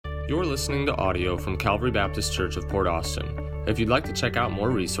You're listening to audio from Calvary Baptist Church of Port Austin. If you'd like to check out more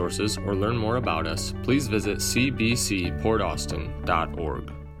resources or learn more about us, please visit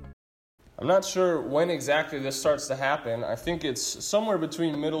cbcportaustin.org. I'm not sure when exactly this starts to happen. I think it's somewhere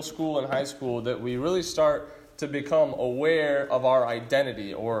between middle school and high school that we really start to become aware of our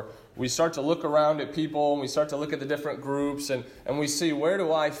identity, or we start to look around at people and we start to look at the different groups and we see, where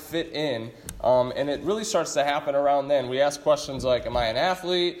do I fit in? And it really starts to happen around then. We ask questions like, am I an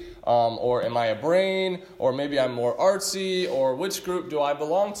athlete? Or am I a brain? Or maybe I'm more artsy? Or which group do I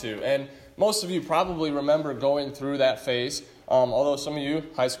belong to? And most of you probably remember going through that phase. Although some of you,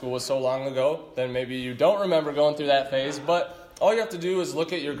 high school was so long ago, then maybe you don't remember going through that phase. But all you have to do is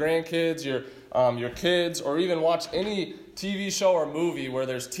look at your grandkids, your kids, or even watch any TV show or movie where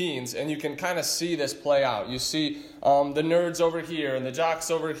there's teens, and you can kind of see this play out. You see the nerds over here, and the jocks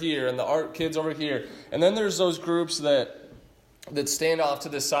over here, and the art kids over here. And then there's those groups that stand off to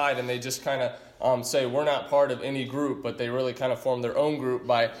the side, and they just kind of say, we're not part of any group, but they really kind of form their own group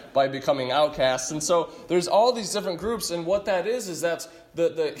by becoming outcasts. And so there's all these different groups, and what that is that's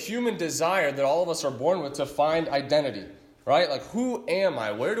the human desire that all of us are born with to find identity, right? Like, who am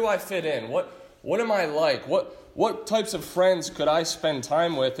I? Where do I fit in? What am I like? What types of friends could I spend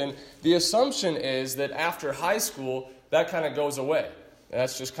time with? And the assumption is that after high school, that kind of goes away. And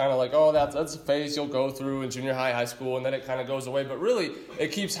that's just kind of like, oh, that's a phase you'll go through in junior high, high school, and then it kind of goes away. But really,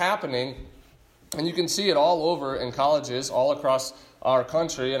 it keeps happening. And you can see it all over in colleges all across our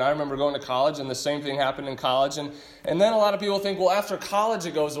country. And I remember going to college, and the same thing happened in college. And then a lot of people think, well, after college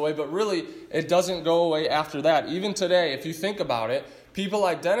it goes away. But really, it doesn't go away after that. Even today, if you think about it, people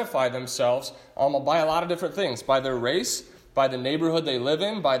identify themselves by a lot of different things. By their race, by the neighborhood they live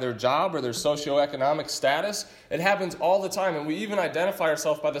in, by their job or their socioeconomic status. It happens all the time. And we even identify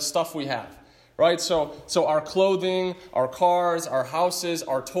ourselves by the stuff we have. Right? So our clothing, our cars, our houses,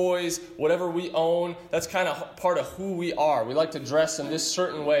 our toys, whatever we own, that's kind of part of who we are. We like to dress in this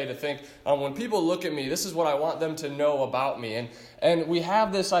certain way to think, when people look at me, this is what I want them to know about me. And we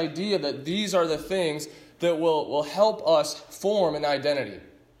have this idea that these are the things that will help us form an identity.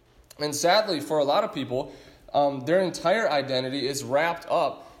 And sadly, for a lot of people, their entire identity is wrapped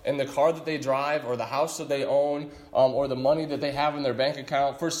up in the car that they drive, or the house that they own, or the money that they have in their bank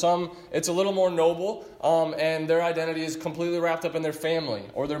account. For some, it's a little more noble, and their identity is completely wrapped up in their family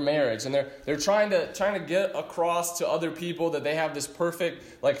or their marriage, and they're trying to get across to other people that they have this perfect,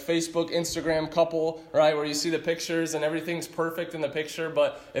 like, Facebook, Instagram couple, right, where you see the pictures and everything's perfect in the picture,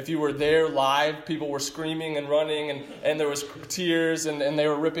 but if you were there live, people were screaming and running, and there was tears, and they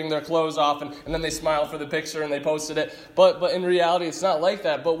were ripping their clothes off, and then they smiled for the picture and they posted it. But in reality, it's not like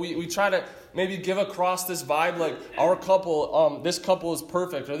that. But we try to maybe give across this vibe like our couple, this couple is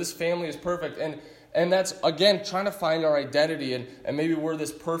perfect, or this family is perfect. And that's, again, trying to find our identity, and maybe we're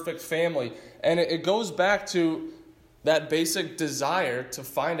this perfect family. And it goes back to that basic desire to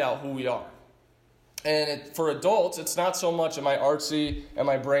find out who we are. And for adults, it's not so much, am I artsy, am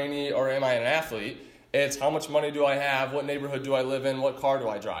I brainy, or am I an athlete? It's how much money do I have, what neighborhood do I live in, what car do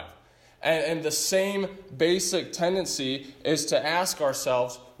I drive? And the same basic tendency is to ask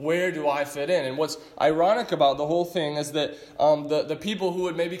ourselves, where do I fit in? And what's ironic about the whole thing is that the people who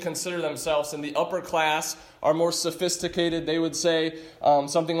would maybe consider themselves in the upper class are more sophisticated. They would say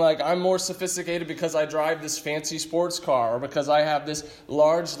something like, I'm more sophisticated because I drive this fancy sports car, or because I have this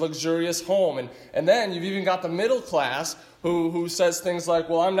large, luxurious home. And then you've even got the middle class who says things like,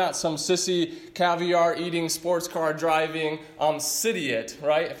 well, I'm not some sissy, caviar-eating, sports car driving cityite,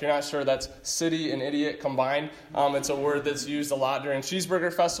 right? If you're not sure, that's city and idiot combined. It's a word that's used a lot during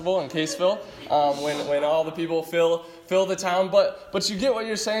Cheeseburger Festival in Caseville, when all the people fill the town. But you get what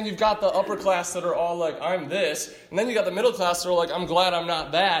you're saying. You've got the upper class that are all like, I'm this. And then you got the middle class that are like, I'm glad I'm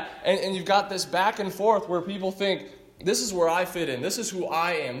not that. And you've got this back and forth where people think, this is where I fit in. This is who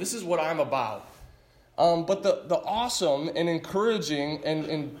I am. This is what I'm about. But the awesome and encouraging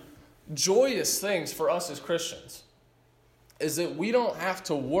and joyous things for us as Christians is that we don't have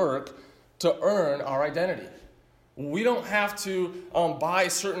to work to earn our identity. We don't have to buy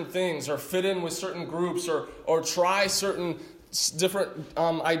certain things or fit in with certain groups or try certain different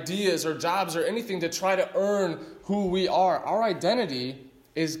ideas or jobs or anything to try to earn who we are. Our identity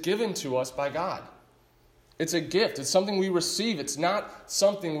is given to us by God. It's a gift. It's something we receive. It's not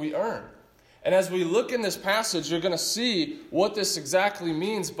something we earn. And as we look in this passage, you're going to see what this exactly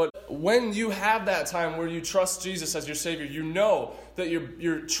means. But when you have that time where you trust Jesus as your Savior, you know that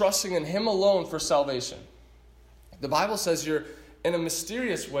you're trusting in Him alone for salvation. The Bible says you're, in a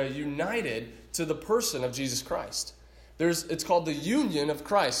mysterious way, united to the person of Jesus Christ. It's called the union of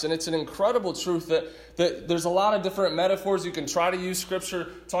Christ, and it's an incredible truth that there's a lot of different metaphors you can try to use. Scripture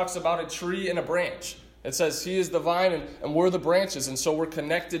talks about a tree and a branch. It says he is the vine and we're the branches, and so we're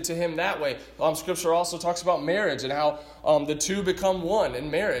connected to him that way. Scripture also talks about marriage and how the two become one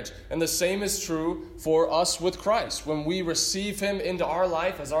in marriage. And the same is true for us with Christ. When we receive him into our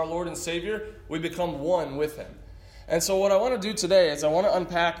life as our Lord and Savior, we become one with him. And so what I want to do today is I want to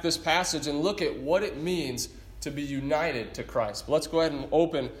unpack this passage and look at what it means to be united to Christ. But let's go ahead and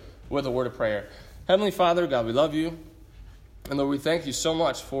open with a word of prayer. Heavenly Father, God, we love you. And Lord, we thank you so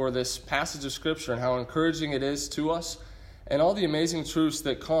much for this passage of Scripture and how encouraging it is to us and all the amazing truths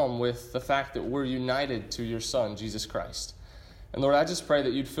that come with the fact that we're united to your Son, Jesus Christ. And Lord, I just pray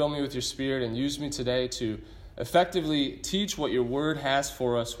that you'd fill me with your Spirit and use me today to effectively teach what your word has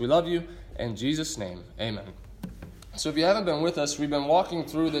for us. We love you. In Jesus' name, amen. So if you haven't been with us, we've been walking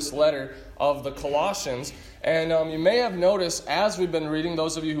through this letter of the Colossians. And you may have noticed as we've been reading,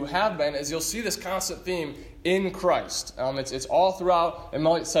 those of you who have been, is you'll see this constant theme in Christ. It's all throughout. It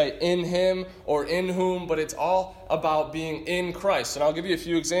might say in him or in whom, but it's all about being in Christ. And I'll give you a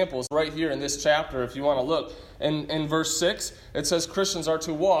few examples right here in this chapter if you want to look. In verse 6, it says Christians are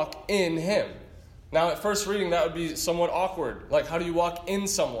to walk in him. Now, at first reading, that would be somewhat awkward. Like, how do you walk in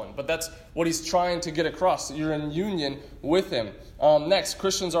someone? But that's what he's trying to get across, that you're in union with him. Next,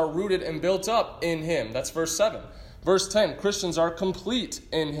 Christians are rooted and built up in him. That's verse 7. Verse 10, Christians are complete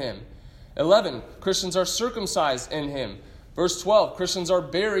in him. 11, Christians are circumcised in him. Verse 12, Christians are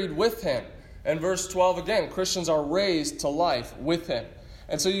buried with him. And verse 12 again, Christians are raised to life with him.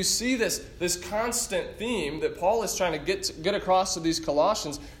 And so you see this constant theme that Paul is trying to get across to these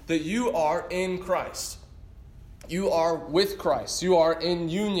Colossians, that you are in Christ. You are with Christ. You are in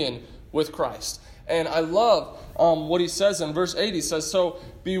union with Christ. And I love what he says in verse 8. He says, so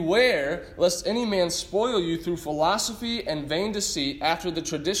beware lest any man spoil you through philosophy and vain deceit, after the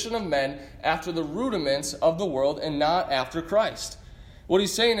tradition of men, after the rudiments of the world, and not after Christ. What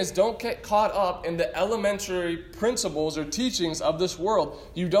he's saying is don't get caught up in the elementary principles or teachings of this world.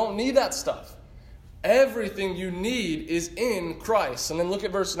 You don't need that stuff. Everything you need is in Christ. And then look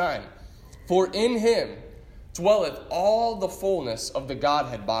at verse 9. For in him dwelleth all the fullness of the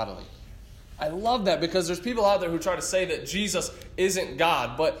Godhead bodily. I love that because there's people out there who try to say that Jesus isn't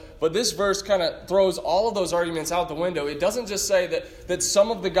God. But this verse kind of throws all of those arguments out the window. It doesn't just say that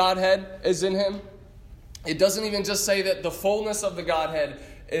some of the Godhead is in him. It doesn't even just say that the fullness of the Godhead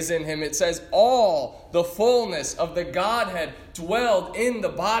is in him. It says all the fullness of the Godhead dwelled in the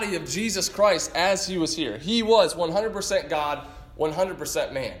body of Jesus Christ as he was here. He was 100% God,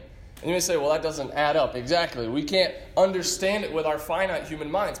 100% man. And you may say, well, that doesn't add up. Exactly. We can't understand it with our finite human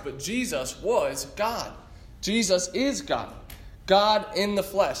minds. But Jesus was God. Jesus is God. God in the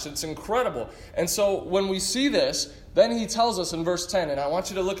flesh. It's incredible. And so when we see this, then he tells us in verse 10, and I want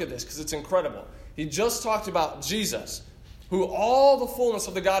you to look at this because it's incredible. He just talked about Jesus, who all the fullness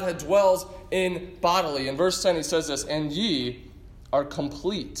of the Godhead dwells in bodily. In verse 10 he says this, and ye are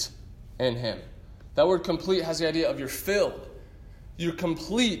complete in him. That word complete has the idea of you're filled. You're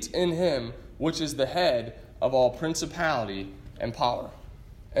complete in him, which is the head of all principality and power.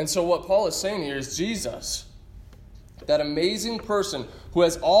 And so what Paul is saying here is Jesus, that amazing person who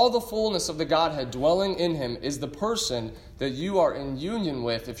has all the fullness of the Godhead dwelling in him, is the person that you are in union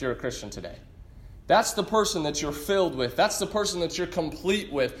with if you're a Christian today. That's the person that you're filled with. That's the person that you're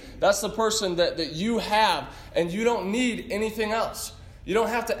complete with. That's the person that you have, and you don't need anything else. You don't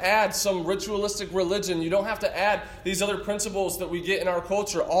have to add some ritualistic religion. You don't have to add these other principles that we get in our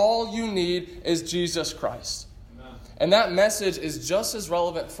culture. All you need is Jesus Christ. Amen. And that message is just as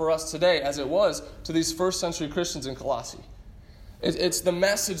relevant for us today as it was to these first century Christians in Colossae. It's the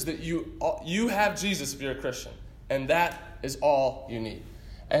message that you have Jesus if you're a Christian, and that is all you need.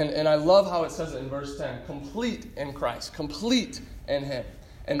 And I love how it says it in verse 10, complete in Christ, complete in him.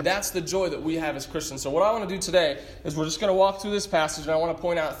 And that's the joy that we have as Christians. So what I want to do today is we're just going to walk through this passage, and I want to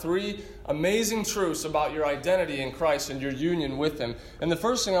point out 3 amazing truths about your identity in Christ and your union with him. And the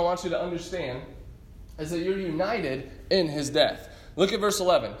first thing I want you to understand is that you're united in his death. Look at verse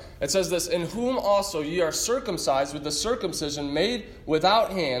 11. It says this, in whom also ye are circumcised with the circumcision made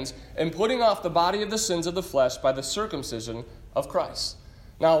without hands, and putting off the body of the sins of the flesh by the circumcision of Christ.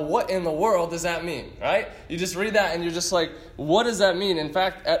 Now, what in the world does that mean, right? You just read that and you're just like, what does that mean? In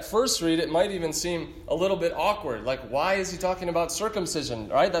fact, at first read, it might even seem a little bit awkward. Like, why is he talking about circumcision,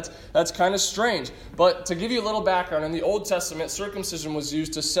 right? That's kind of strange. But to give you a little background, in the Old Testament, circumcision was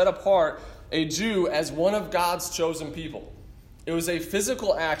used to set apart a Jew as one of God's chosen people. It was a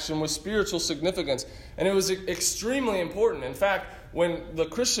physical action with spiritual significance, and it was extremely important. In fact, when the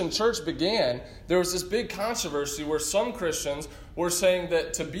Christian church began, there was this big controversy where some Christians were saying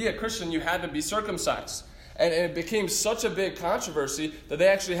that to be a Christian, you had to be circumcised. And it became such a big controversy that they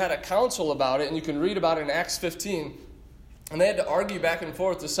actually had a council about it, and you can read about it in Acts 15. And they had to argue back and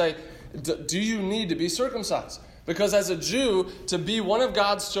forth to say, do you need to be circumcised? Because as a Jew, to be one of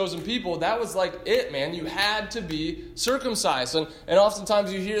God's chosen people, that was like it, man. You had to be circumcised. And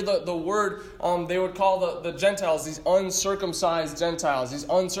oftentimes you hear the word, they would call the Gentiles, these uncircumcised Gentiles, these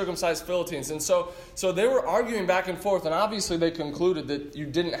uncircumcised Philistines. And so they were arguing back and forth, and obviously they concluded that you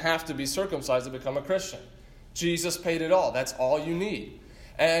didn't have to be circumcised to become a Christian. Jesus paid it all. That's all you need.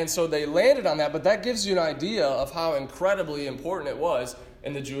 And so they landed on that, but that gives you an idea of how incredibly important it was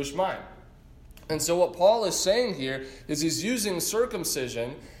in the Jewish mind. And so what Paul is saying here is he's using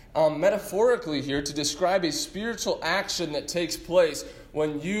circumcision metaphorically here to describe a spiritual action that takes place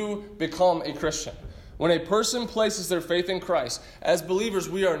when you become a Christian. When a person places their faith in Christ, as believers,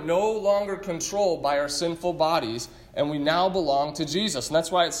 we are no longer controlled by our sinful bodies, and we now belong to Jesus. And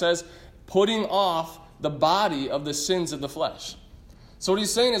that's why it says, putting off the body of the sins of the flesh. So what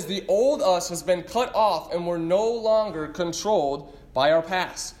he's saying is the old us has been cut off, and we're no longer controlled by our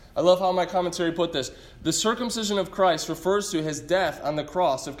past. I love how my commentary put this. The circumcision of Christ refers to his death on the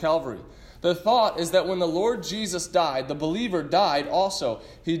cross of Calvary. The thought is that when the Lord Jesus died, the believer died also.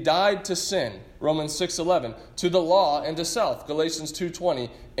 He died to sin, Romans 6:11, to the law and to self, Galatians 2:20,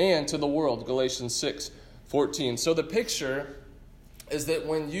 and to the world, Galatians 6:14. So the picture is that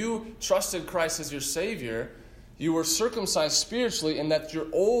when you trusted Christ as your Savior, you were circumcised spiritually, and that your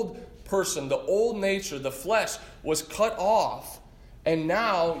old person, the old nature, the flesh, was cut off. And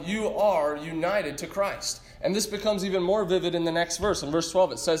now you are united to Christ. And this becomes even more vivid in the next verse. In verse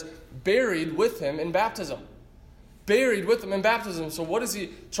 12 it says, buried with him in baptism. Buried with him in baptism. So what is he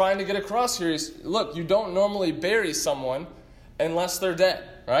trying to get across here? Look, you don't normally bury someone unless they're dead,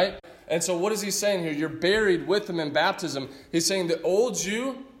 right? And so what is he saying here? You're buried with him in baptism. He's saying the old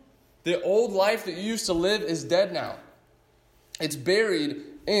you, the old life that you used to live is dead now. It's buried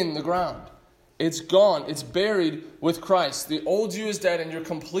in the ground. It's gone. It's buried with Christ. The old you is dead, and you're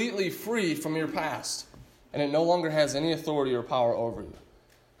completely free from your past. And it no longer has any authority or power over you.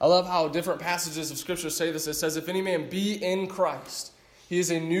 I love how different passages of Scripture say this. It says, if any man be in Christ, he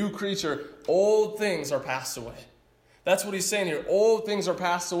is a new creature. Old things are passed away. That's what he's saying here. Old things are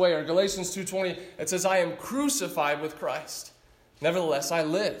passed away. Or Galatians 2:20, it says, I am crucified with Christ. Nevertheless, I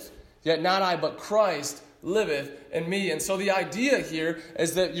live. Yet not I, but Christ liveth in me. And so the idea here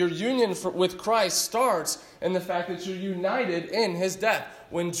is that your union with Christ starts in the fact that you're united in his death.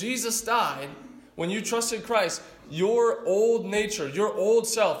 When Jesus died, when you trusted Christ, your old nature, your old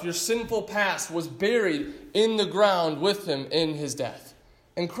self, your sinful past was buried in the ground with him in his death.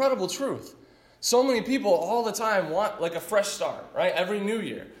 Incredible truth. So many people all the time want like a fresh start, right? Every new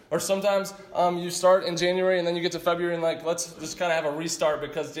year. Or sometimes you start in January and then you get to February and like, let's just kind of have a restart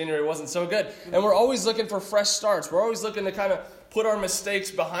because January wasn't so good. And we're always looking for fresh starts. We're always looking to kind of put our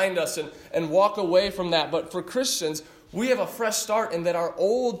mistakes behind us and walk away from that. But for Christians, we have a fresh start in that our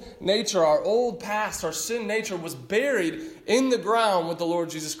old nature, our old past, our sin nature was buried in the ground with the Lord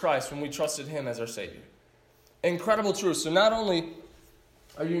Jesus Christ when we trusted him as our Savior. Incredible truth. So not only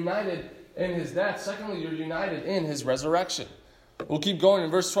are you united in his death, secondly, you're united in his resurrection. We'll keep going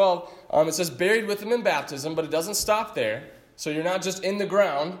in verse 12. It says, buried with him in baptism, but it doesn't stop there. So you're not just in the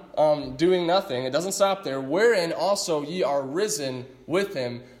ground doing nothing. It doesn't stop there. Wherein also ye are risen with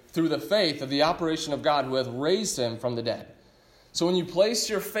him through the faith of the operation of God who hath raised him from the dead. So when you place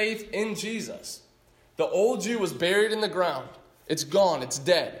your faith in Jesus, the old you was buried in the ground. It's gone. It's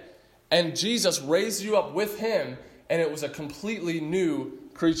dead. And Jesus raised you up with him, and it was a completely new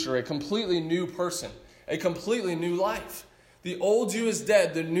creature, a completely new person, a completely new life. The old you is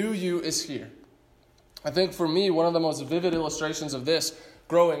dead. The new you is here. I think for me, one of the most vivid illustrations of this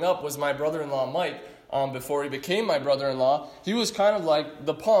growing up was my brother-in-law, Mike. Before he became my brother-in-law, he was kind of like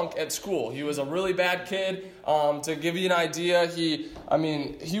the punk at school. He was a really bad kid. To give you an idea, he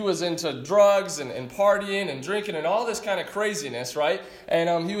was into drugs and partying and drinking and all this kind of craziness, right?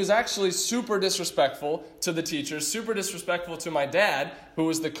 And he was actually super disrespectful to the teachers, super disrespectful to my dad, who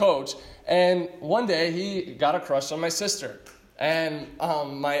was the coach. And one day, he got a crush on my sister. And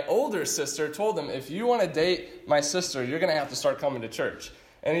my older sister told him, if you want to date my sister, you're going to have to start coming to church.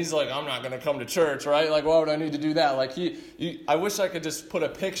 And he's like, I'm not going to come to church, right? Like, why would I need to do that? Like, I wish I could just put a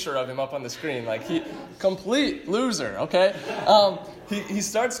picture of him up on the screen. Like, complete loser, okay? He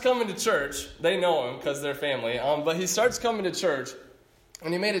starts coming to church. They know him because they're family. But he starts coming to church,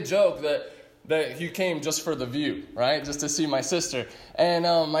 and he made a joke that that he came just for the view, right? Just to see my sister. And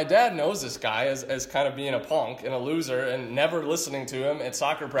my dad knows this guy as kind of being a punk and a loser and never listening to him at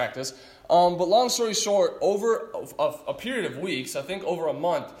soccer practice. But long story short, over a period of weeks, I think over a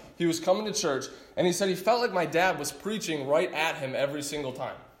month, he was coming to church, and he said he felt like my dad was preaching right at him every single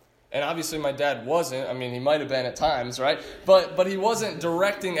time. And obviously my dad wasn't. I mean, he might have been at times, right? But he wasn't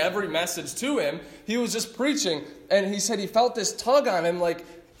directing every message to him. He was just preaching. And he said he felt this tug on him like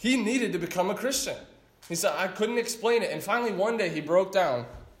he needed to become a Christian. He said, I couldn't explain it. And finally one day he broke down.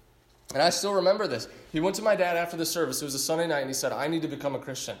 And I still remember this. He went to my dad after the service. It was a Sunday night. And he said, I need to become a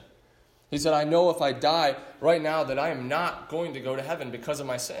Christian. He said, I know if I die right now that I am not going to go to heaven because of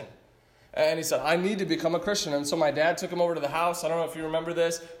my sin. And he said, I need to become a Christian. And so my dad took him over to the house. I don't know if you remember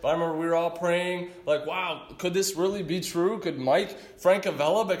this, but I remember we were all praying, like, wow, could this really be true? Could Mike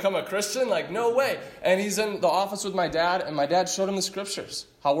Francavella become a Christian? Like, no way. And he's in the office with my dad, and my dad showed him the scriptures,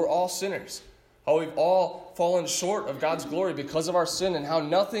 how we're all sinners, how we've all fallen short of God's glory because of our sin, and how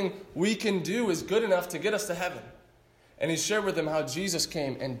nothing we can do is good enough to get us to heaven. And he shared with him how Jesus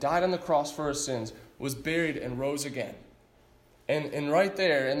came and died on the cross for our sins, was buried, and rose again. And right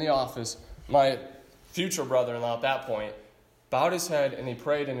there in the office, my future brother-in-law at that point bowed his head and he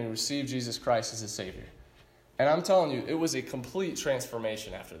prayed and he received Jesus Christ as his Savior. And I'm telling you, it was a complete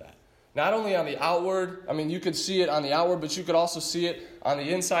transformation after that. Not only on the outward, I mean, you could see it on the outward, but you could also see it on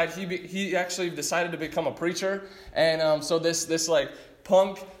the inside. He actually decided to become a preacher. And so this like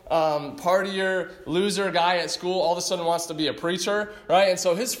punk, partier, loser guy at school all of a sudden wants to be a preacher, right? And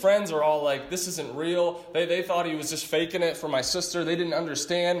so his friends are all like, this isn't real. They thought he was just faking it for my sister. They didn't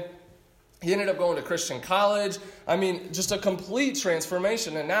understand. He ended up going to Christian college. I mean, just a complete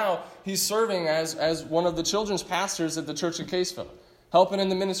transformation. And now he's serving as one of the children's pastors at the church in Caseville, helping in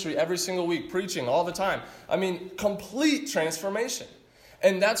the ministry every single week, preaching all the time. I mean, complete transformation.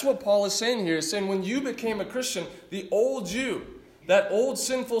 And that's what Paul is saying here. He's saying when you became a Christian, the old you, that old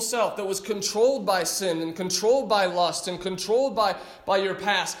sinful self that was controlled by sin and controlled by lust and controlled by your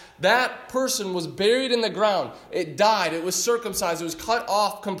past, that person was buried in the ground. It died. It was circumcised. It was cut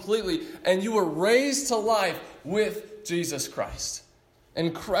off completely. And you were raised to life with Jesus Christ.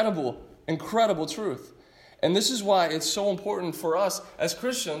 Incredible, incredible truth. And this is why it's so important for us as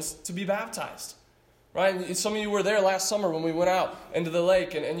Christians to be baptized. Right? Some of you were there last summer when we went out into the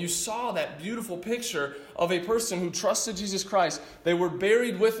lake and you saw that beautiful picture of a person who trusted Jesus Christ. They were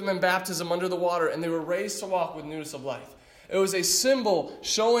buried with him in baptism under the water and they were raised to walk with newness of life. It was a symbol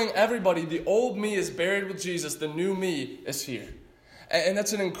showing everybody the old me is buried with Jesus, the new me is here. And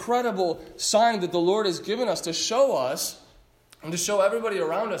that's an incredible sign that the Lord has given us to show us and to show everybody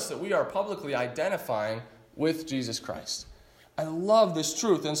around us that we are publicly identifying with Jesus Christ. I love this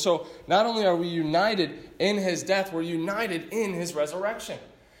truth. And so not only are we united in his death, we're united in his resurrection.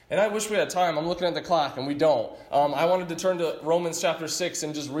 And I wish we had time. I'm looking at the clock and we don't. I wanted to turn to Romans chapter 6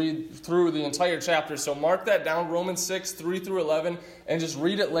 and just read through the entire chapter. So mark that down, Romans 6, 3 through 11, and just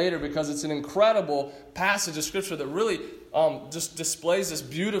read it later because it's an incredible passage of Scripture that really just displays this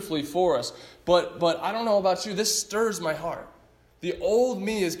beautifully for us. But I don't know about you. This stirs my heart. The old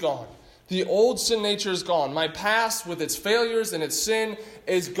me is gone. The old sin nature is gone. My past with its failures and its sin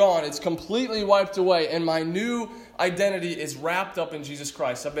is gone. It's completely wiped away. And my new identity is wrapped up in Jesus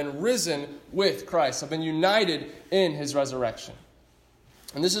Christ. I've been risen with Christ. I've been united in his resurrection.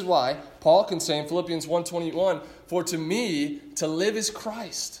 And this is why Paul can say in Philippians 1:21, for to me to live is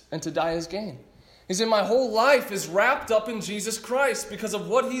Christ and to die is gain. He said, my whole life is wrapped up in Jesus Christ because of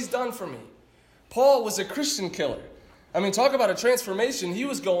what he's done for me. Paul was a Christian killer. I mean, talk about a transformation. He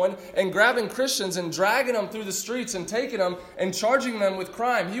was going and grabbing Christians and dragging them through the streets and taking them and charging them with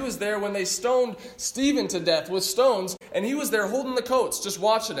crime. He was there when they stoned Stephen to death with stones, and he was there holding the coats, just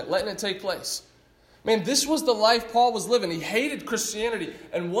watching it, letting it take place. Man, this was the life Paul was living. He hated Christianity,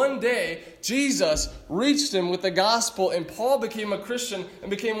 and one day, Jesus reached him with the gospel, and Paul became a Christian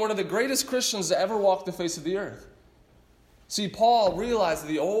and became one of the greatest Christians to ever walk the face of the earth. See, Paul realized that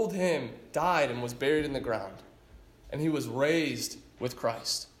the old him died and was buried in the ground. And he was raised with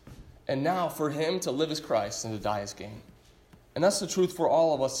Christ. And now for him to live as Christ and to die as gain. And that's the truth for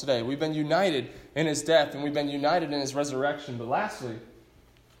all of us today. We've been united in his death and we've been united in his resurrection. But lastly,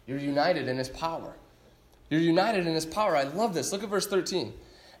 you're united in his power. You're united in his power. I love this. Look at verse 13.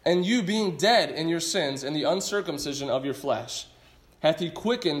 And you being dead in your sins and the uncircumcision of your flesh, hath he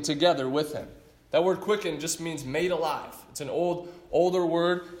quickened together with him. That word quicken just means made alive. It's an older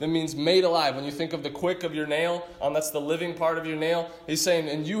word that means made alive. When you think of the quick of your nail, that's the living part of your nail. He's saying,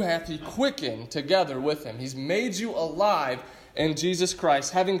 and you hath he quickened together with him. He's made you alive in Jesus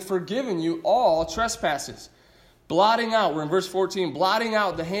Christ, having forgiven you all trespasses, blotting out, we're in verse 14, blotting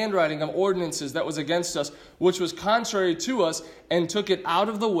out the handwriting of ordinances that was against us, which was contrary to us, and took it out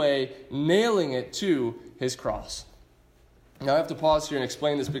of the way, nailing it to his cross. Now I have to pause here and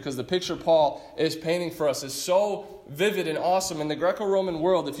explain this because the picture Paul is painting for us is so vivid and awesome. In the Greco-Roman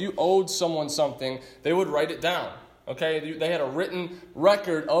world, if you owed someone something, they would write it down. Okay, they had a written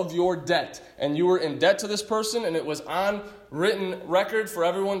record of your debt, and you were in debt to this person, and it was on written record for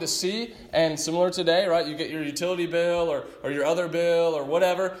everyone to see. And similar today, right, you get your utility bill or your other bill or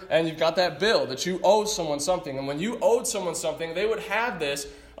whatever, and you've got that bill that you owe someone something. And when you owed someone something, they would have this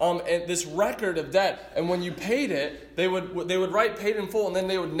record of debt, and when you paid it, they would write paid in full, and then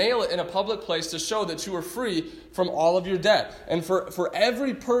they would nail it in a public place to show that you were free from all of your debt. And for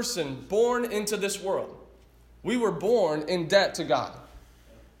every person born into this world, we were born in debt to God.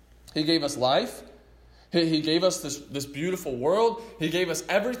 He gave us life. He gave us this beautiful world. He gave us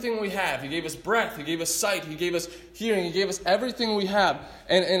everything we have. He gave us breath. He gave us sight. He gave us hearing. He gave us everything we have.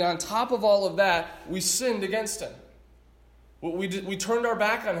 And on top of all of that, we sinned against him. We turned our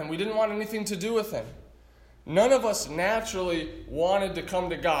back on him. We didn't want anything to do with him. None of us naturally wanted to come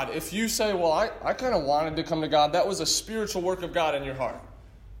to God. If you say, well, I kind of wanted to come to God, that was a spiritual work of God in your heart.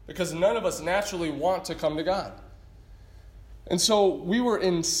 Because none of us naturally want to come to God. And so we were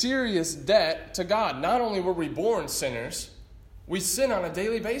in serious debt to God. Not only were we born sinners, we sin on a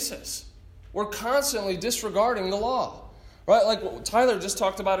daily basis. We're constantly disregarding the law. Right? Like Tyler just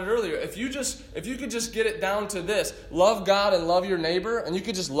talked about it earlier. If you could just get it down to this, love God and love your neighbor, and you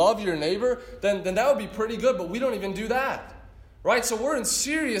could just love your neighbor, then that would be pretty good, but we don't even do that. Right? So we're in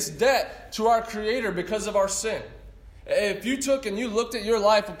serious debt to our Creator because of our sin. If you took and you looked at your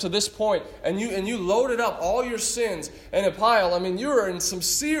life up to this point and you loaded up all your sins in a pile, I mean, you are in some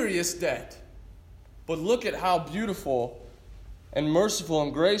serious debt. But look at how beautiful and merciful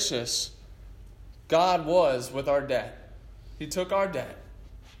and gracious God was with our debt. He took our debt.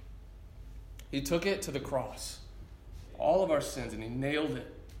 He took it to the cross. All of our sins, and he nailed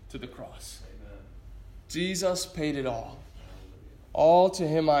it to the cross. Amen. Jesus paid it all. All to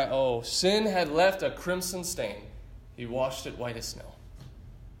him I owe. Sin had left a crimson stain. He washed it white as snow.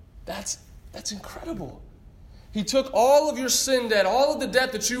 That's incredible. He took all of your sin debt, all of the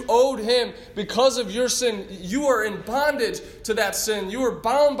debt that you owed him because of your sin. You are in bondage to that sin. You were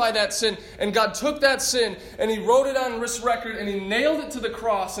bound by that sin. And God took that sin and he wrote it on his record and he nailed it to the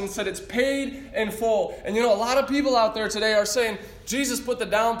cross and said it's paid in full. And you know, a lot of people out there today are saying, Jesus put the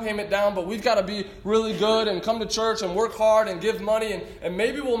down payment down, but we've got to be really good and come to church and work hard and give money and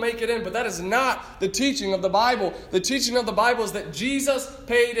maybe we'll make it in. But that is not the teaching of the Bible. The teaching of the Bible is that Jesus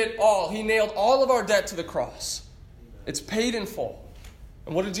paid it all. He nailed all of our debt to the cross. It's paid in full.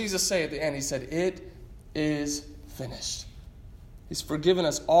 And what did Jesus say at the end? He said, it is finished. He's forgiven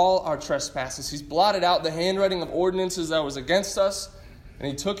us all our trespasses. He's blotted out the handwriting of ordinances that was against us, and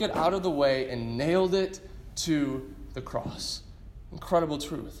he took it out of the way and nailed it to the cross. Incredible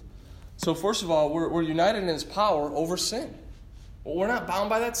truth. So first of all, we're united in his power over sin. Well, we're not bound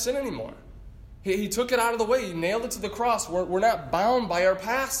by that sin anymore. He took it out of the way. He nailed it to the cross. We're not bound by our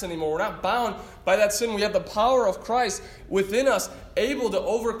past anymore. We're not bound by that sin. We have the power of Christ within us, able to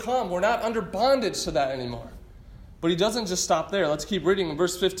overcome. We're not under bondage to that anymore. But he doesn't just stop there. Let's keep reading in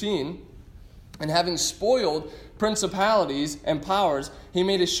verse 15. And having spoiled principalities and powers, he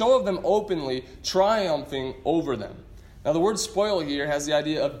made a show of them openly, triumphing over them. Now the word spoil here has the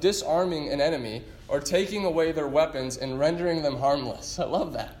idea of disarming an enemy or taking away their weapons and rendering them harmless. I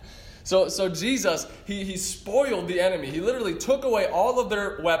love that. So Jesus, he spoiled the enemy. He literally took away all of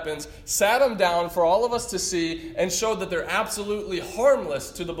their weapons, sat them down for all of us to see, and showed that they're absolutely harmless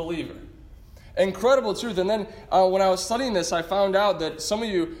to the believer. Incredible truth. And then when I was studying this, I found out that some of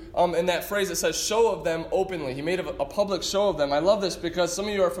you, in that phrase, it says show of them openly. He made a public show of them. I love this because some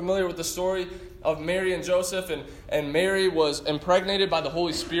of you are familiar with the story of Mary and Joseph, and Mary was impregnated by the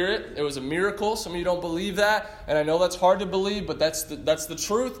Holy Spirit. It was a miracle. Some of you don't believe that, and I know that's hard to believe, but that's the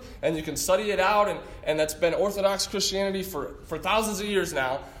truth, and you can study it out, and that's been Orthodox Christianity for thousands of years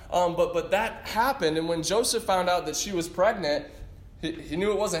now. But that happened, and when Joseph found out that she was pregnant, he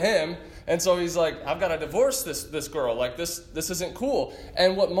knew it wasn't him. And so he's like, I've got to divorce this girl. Like, this isn't cool.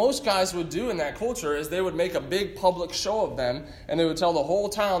 And what most guys would do in that culture is they would make a big public show of them, and they would tell the whole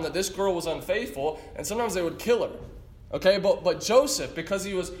town that this girl was unfaithful, and sometimes they would kill her. Okay, but Joseph, because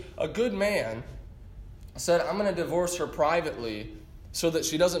he was a good man, said, I'm going to divorce her privately so that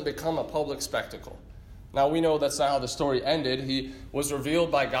she doesn't become a public spectacle. Now, we know that's not how the story ended. He was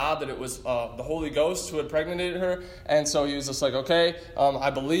revealed by God that it was the Holy Ghost who had impregnated her. And so he was just like, okay, I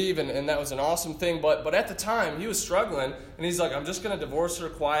believe, and that was an awesome thing. But at the time, he was struggling, and he's like, I'm just going to divorce her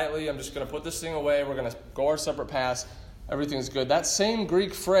quietly. I'm just going to put this thing away. We're going to go our separate paths. Everything's good. That same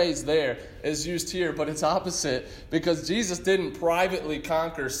Greek phrase there is used here, but it's opposite, because Jesus didn't privately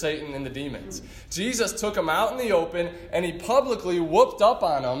conquer Satan and the demons. Jesus took him out in the open, and he publicly whooped up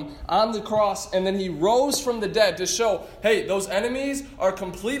on him on the cross, and then he rose from the dead to show, hey, those enemies are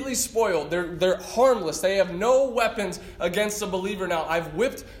completely spoiled. They're harmless. They have no weapons against a believer now. I've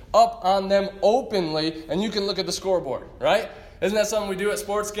whipped up on them openly, and you can look at the scoreboard, right? Isn't that something we do at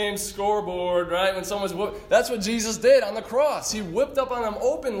sports games? Scoreboard, right? When someone's whooped. That's what Jesus did on the cross. He whipped up on them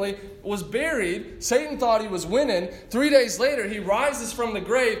openly, was buried. Satan thought he was winning. 3 days later, he rises from the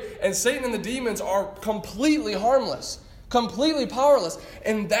grave, and Satan and the demons are completely harmless, completely powerless.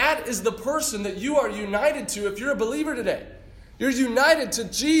 And that is the person that you are united to if you're a believer today. You're united to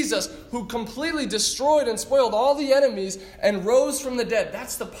Jesus, who completely destroyed and spoiled all the enemies and rose from the dead.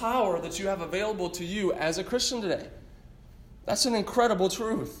 That's the power that you have available to you as a Christian today. That's an incredible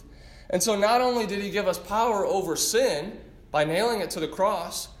truth. And so not only did he give us power over sin by nailing it to the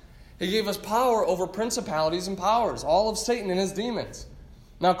cross, he gave us power over principalities and powers, all of Satan and his demons.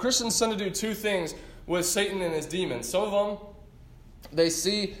 Now, Christians tend to do two things with Satan and his demons. Some of them, they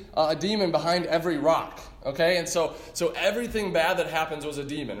see a demon behind every rock. Okay, and so everything bad that happens was a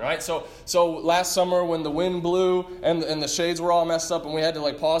demon, right? So last summer when the wind blew and the shades were all messed up and we had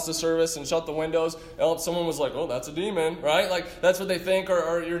to pause the service and shut the windows, someone was like, oh, that's a demon, right? That's what they think.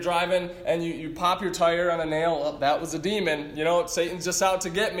 Or you're driving and you pop your tire on a nail, oh, that was a demon. Satan's just out to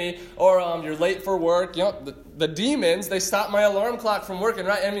get me. Or you're late for work. The demons, they stopped my alarm clock from working,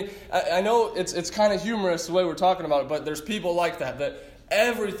 right? I mean, I know it's kind of humorous the way we're talking about it, but there's people like that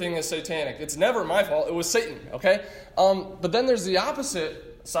everything is satanic. It's never my fault. It was Satan, okay? But then there's the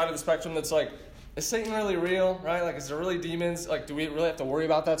opposite side of the spectrum that's like, is Satan really real, right? Is there really demons? Do we really have to worry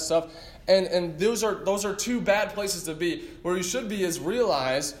about that stuff? And those are two bad places to be. Where you should be is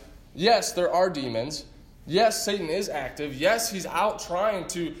realize, yes, there are demons. Yes, Satan is active. Yes, he's out trying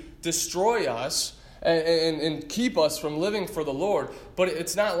to destroy us and keep us from living for the Lord. But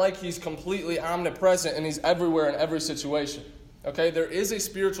it's not like he's completely omnipresent and he's everywhere in every situation. Okay, there is a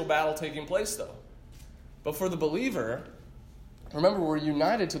spiritual battle taking place, though. But for the believer, remember, we're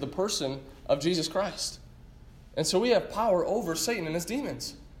united to the person of Jesus Christ. And so we have power over Satan and his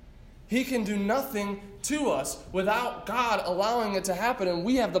demons. He can do nothing to us without God allowing it to happen. And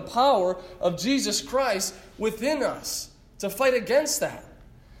we have the power of Jesus Christ within us to fight against that.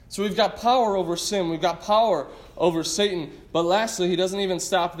 So we've got power over sin. We've got power over Satan. But lastly, he doesn't even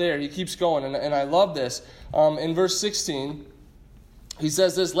stop there. He keeps going. And I love this. In verse 16... he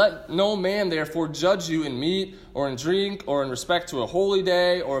says this, let no man therefore judge you in meat or in drink or in respect to a holy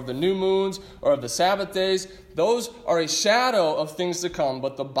day or of the new moons or of the Sabbath days. Those are a shadow of things to come,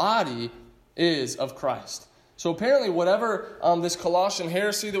 but the body is of Christ. So apparently whatever this Colossian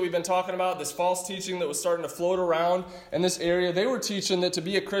heresy that we've been talking about, this false teaching that was starting to float around in this area, they were teaching that to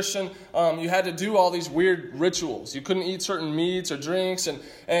be a Christian, you had to do all these weird rituals. You couldn't eat certain meats or drinks,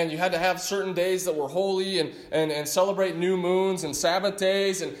 and you had to have certain days that were holy and celebrate new moons and Sabbath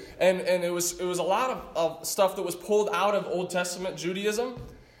days. And it was a lot of stuff that was pulled out of Old Testament Judaism,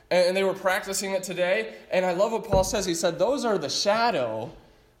 and they were practicing it today. And I love what Paul says. He said, those are the shadow.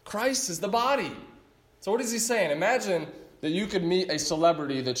 Christ is the body. So what is he saying? Imagine that you could meet a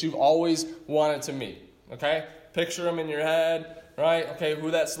celebrity that you've always wanted to meet, okay? Picture him in your head, right? Okay,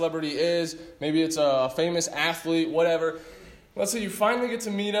 who that celebrity is. Maybe it's a famous athlete, whatever. Let's say you finally get to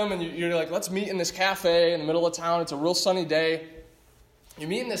meet him, and you're like, let's meet in this cafe in the middle of town. It's a real sunny day. You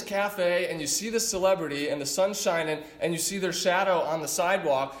meet in this cafe, and you see the celebrity, and the sun's shining, and you see their shadow on the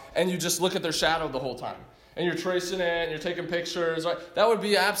sidewalk, and you just look at their shadow the whole time. And you're tracing it, and you're taking pictures, right? That would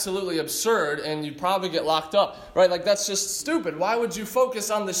be absolutely absurd, and you'd probably get locked up, right? That's just stupid. Why would you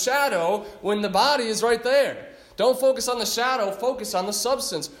focus on the shadow when the body is right there? Don't focus on the shadow, focus on the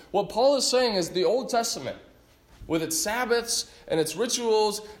substance. What Paul is saying is the Old Testament, with its Sabbaths and its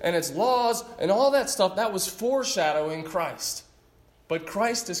rituals and its laws and all that stuff, that was foreshadowing Christ. But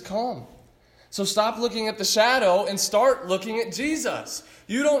Christ is come. So stop looking at the shadow and start looking at Jesus.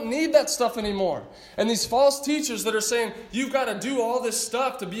 You don't need that stuff anymore. And these false teachers that are saying, you've got to do all this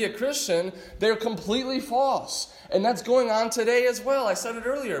stuff to be a Christian, they're completely false. And that's going on today as well. I said it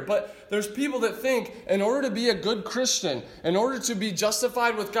earlier. But there's people that think in order to be a good Christian, in order to be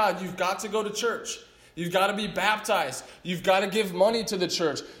justified with God, you've got to go to church. You've got to be baptized. You've got to give money to the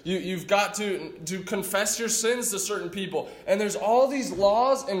church. You've got to confess your sins to certain people. And there's all these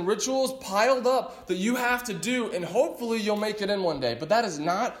laws and rituals piled up that you have to do, and hopefully you'll make it in one day. But that is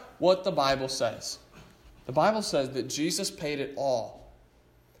not what the Bible says. The Bible says that Jesus paid it all.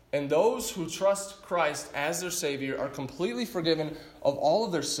 And those who trust Christ as their Savior are completely forgiven of all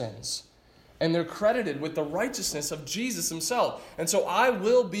of their sins. And they're credited with the righteousness of Jesus himself. And so I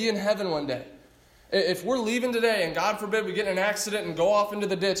will be in heaven one day. If we're leaving today and God forbid we get in an accident and go off into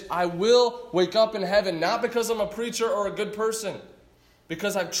the ditch, I will wake up in heaven, not because I'm a preacher or a good person,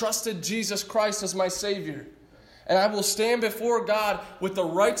 because I've trusted Jesus Christ as my Savior. And I will stand before God with the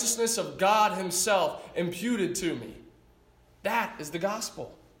righteousness of God himself imputed to me. That is the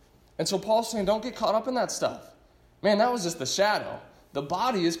gospel. And so Paul's saying, don't get caught up in that stuff. Man, that was just the shadow. The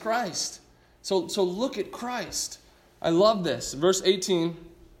body is Christ. So look at Christ. I love this. Verse 18,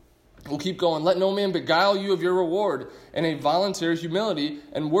 we'll keep going. Let no man beguile you of your reward in a voluntary humility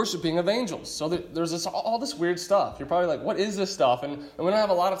and worshiping of angels. So there's all this weird stuff. You're probably like, what is this stuff? And we don't have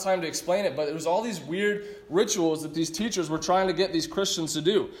a lot of time to explain it, but there's all these weird rituals that these teachers were trying to get these Christians to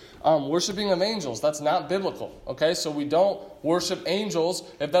do. Worshiping of angels, that's not biblical. Okay, so we don't worship angels.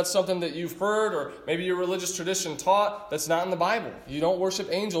 If that's something that you've heard or maybe your religious tradition taught, that's not in the Bible. You don't worship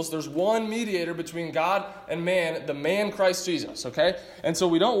angels. There's one mediator between God and man, the man Christ Jesus. Okay, and so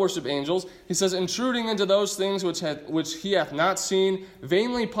we don't worship angels. He says, intruding into those things which he hath not seen,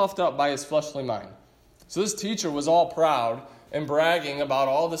 vainly puffed up by his fleshly mind. So this teacher was all proud and bragging about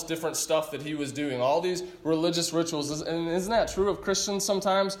all this different stuff that he was doing, all these religious rituals. And isn't that true of Christians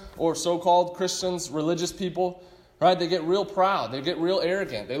sometimes, or so-called Christians, religious people? Right? They get real proud. They get real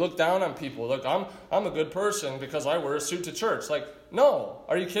arrogant. They look down on people. Look, I'm a good person because I wear a suit to church. Like, no.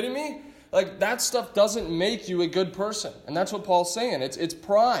 Are you kidding me? Like, that stuff doesn't make you a good person. And that's what Paul's saying. It's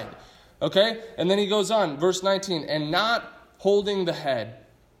pride. Okay? And then he goes on, verse 19, and not holding the head,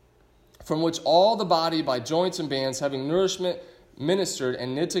 from which all the body by joints and bands, having nourishment ministered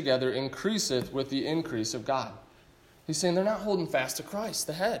and knit together, increaseth with the increase of God. He's saying they're not holding fast to Christ,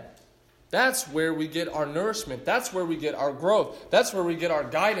 the head. That's where we get our nourishment. That's where we get our growth. That's where we get our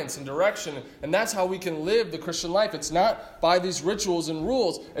guidance and direction. And that's how we can live the Christian life. It's not by these rituals and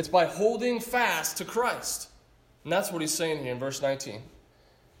rules. It's by holding fast to Christ. And that's what he's saying here in verse 19. And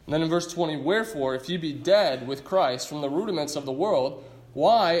then in verse 20, wherefore, if ye be dead with Christ from the rudiments of the world,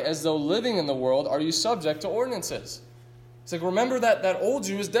 why, as though living in the world, are you subject to ordinances? It's like, remember that old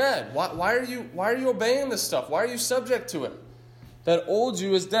you is dead. Why are you obeying this stuff? Why are you subject to it? That old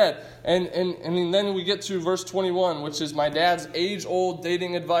you is dead. And then we get to verse 21, which is my dad's age-old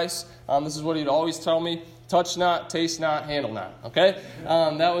dating advice. This is what he'd always tell me. Touch not, taste not, handle not. Okay?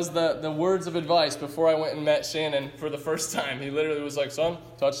 That was the words of advice before I went and met Shannon for the first time. He literally was like, son,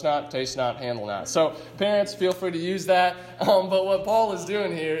 touch not, taste not, handle not. So parents, feel free to use that. But what Paul is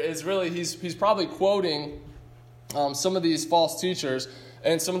doing here is really, he's probably quoting some of these false teachers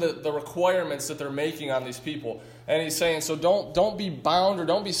and some of the requirements that they're making on these people. And he's saying, so don't be bound or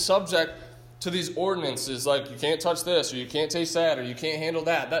don't be subject to these ordinances, like you can't touch this, or you can't taste that, or you can't handle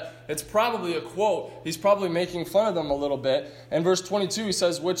that. It's probably a quote. He's probably making fun of them a little bit. In verse 22, he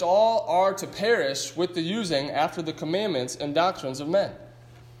says, which all are to perish with the using after the commandments and doctrines of men.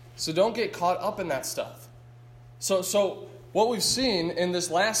 So don't get caught up in that stuff. So what we've seen in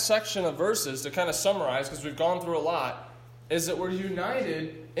this last section of verses, to kind of summarize, because we've gone through a lot, is that we're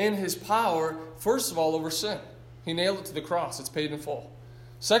united in his power, first of all, over sin. He nailed it to the cross. It's paid in full.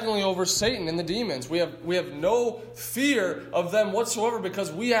 Secondly, over Satan and the demons. We have no fear of them whatsoever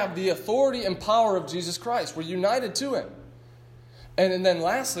because we have the authority and power of Jesus Christ. We're united to him. And then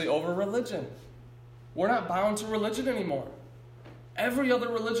lastly, over religion. We're not bound to religion anymore. Every other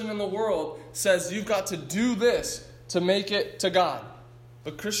religion in the world says you've got to do this to make it to God.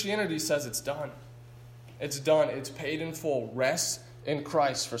 But Christianity says it's done. It's done. It's paid in full. Rest in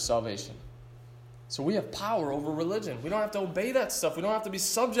Christ for salvation. So we have power over religion. We don't have to obey that stuff. We don't have to be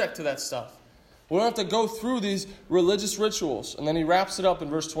subject to that stuff. We don't have to go through these religious rituals. And then he wraps it up in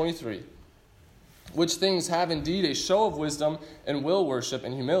verse 23. Which things have indeed a show of wisdom and will worship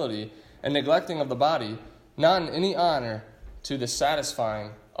and humility and neglecting of the body, not in any honor to the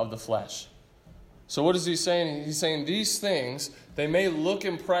satisfying of the flesh. So what is he saying? He's saying these things, they may look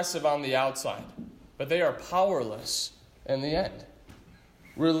impressive on the outside, but they are powerless in the end.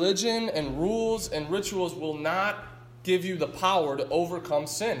 Religion and rules and rituals will not give you the power to overcome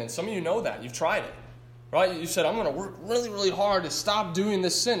sin. And some of you know that. You've tried it. Right? You said, I'm going to work really, really hard to stop doing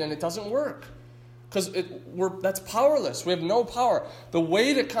this sin. And it doesn't work. Because that's powerless. We have no power. The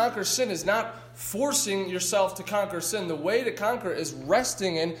way to conquer sin is not forcing yourself to conquer sin. The way to conquer is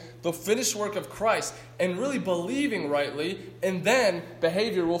resting in the finished work of Christ and really believing rightly, and then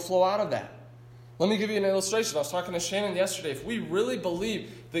behavior will flow out of that. Let me give you an illustration. I was talking to Shannon yesterday. If we really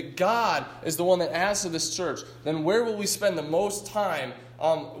believe that God is the one that adds to this church, then where will we spend the most time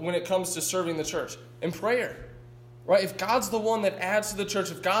when it comes to serving the church? In prayer. Right? If God's the one that adds to the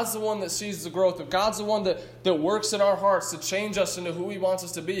church, if God's the one that sees the growth, if God's the one that works in our hearts to change us into who He wants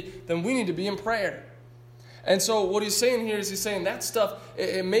us to be, then we need to be in prayer. And so what he's saying here is he's saying that stuff,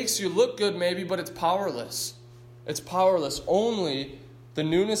 it makes you look good maybe, but it's powerless. It's powerless. Only the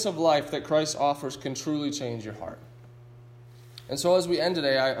newness of life that Christ offers can truly change your heart. And so as we end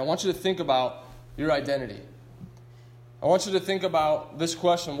today, I want you to think about your identity. I want you to think about this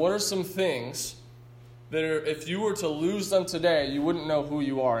question. What are some things that if you were to lose them today, you wouldn't know who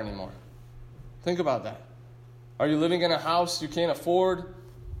you are anymore? Think about that. Are you living in a house you can't afford?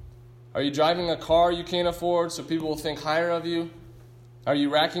 Are you driving a car you can't afford so people will think higher of you? Are you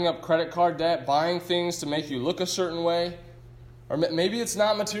racking up credit card debt, buying things to make you look a certain way? Or maybe it's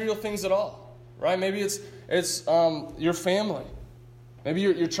not material things at all, right? Maybe it's your family. Maybe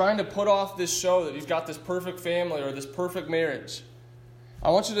you're trying to put off this show that you've got this perfect family or this perfect marriage.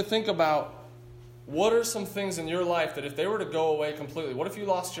 I want you to think about, what are some things in your life that if they were to go away completely, what if you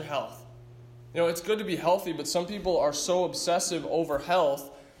lost your health? You know, it's good to be healthy, but some people are so obsessive over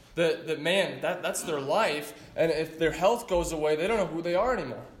health that's their life. And if their health goes away, they don't know who they are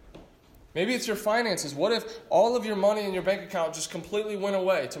anymore. Maybe it's your finances. What if all of your money in your bank account just completely went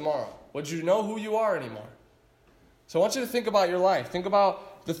away tomorrow? Would you know who you are anymore? So I want you to think about your life. Think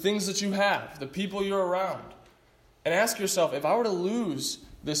about the things that you have, the people you're around. And ask yourself, if I were to lose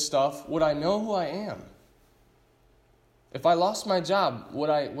this stuff, would I know who I am? If I lost my job, would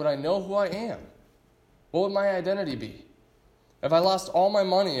I know who I am? What would my identity be? If I lost all my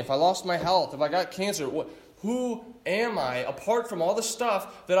money, if I lost my health, if I got cancer, who am I apart from all the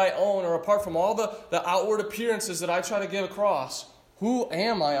stuff that I own or apart from all the outward appearances that I try to give across? Who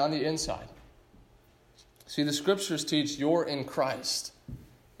am I on the inside? See, the scriptures teach you're in Christ,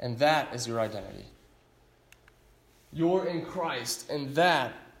 and that is your identity. You're in Christ, and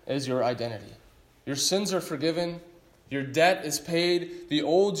that is your identity. Your sins are forgiven. Your debt is paid. The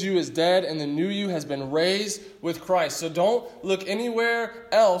old you is dead, and the new you has been raised with Christ. So don't look anywhere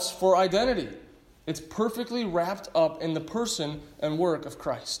else for identity. It's perfectly wrapped up in the person and work of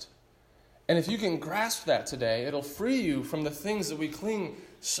Christ. And if you can grasp that today, it'll free you from the things that we cling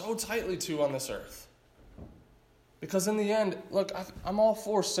so tightly to on this earth. Because in the end, look, I'm all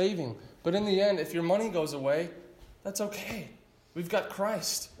for saving. But in the end, if your money goes away, that's okay. We've got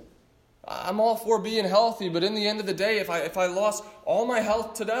Christ. I'm all for being healthy, but in the end of the day, if I lost all my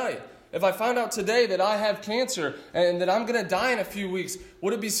health today, if I found out today that I have cancer and that I'm going to die in a few weeks,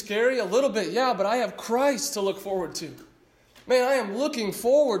 would it be scary? A little bit, yeah, but I have Christ to look forward to. Man, I am looking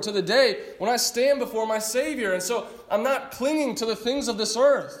forward to the day when I stand before my Savior, and so I'm not clinging to the things of this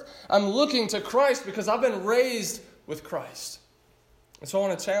earth. I'm looking to Christ because I've been raised with Christ. And so I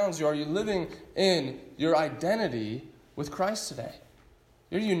want to challenge you, are you living in your identity with Christ today?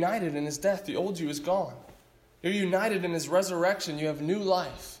 You're united in His death. The old you is gone. You're united in His resurrection. You have new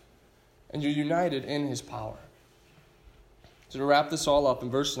life. And you're united in His power. So to wrap this all up in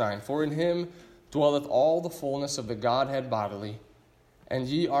verse 9, for in Him dwelleth all the fullness of the Godhead bodily, and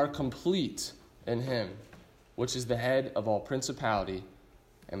ye are complete in Him, which is the head of all principality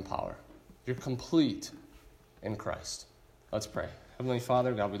and power. You're complete in Christ. Let's pray. Heavenly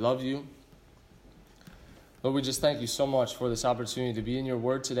Father, God, we love You. Lord, we just thank You so much for this opportunity to be in Your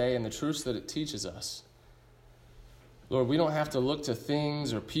Word today and the truths that it teaches us. Lord, we don't have to look to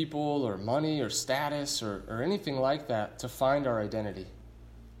things or people or money or status or anything like that to find our identity.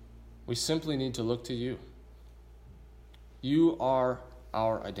 We simply need to look to You. You are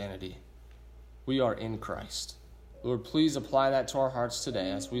our identity. We are in Christ. Lord, please apply that to our hearts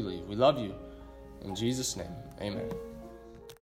today as we leave. We love You. In Jesus' name, amen.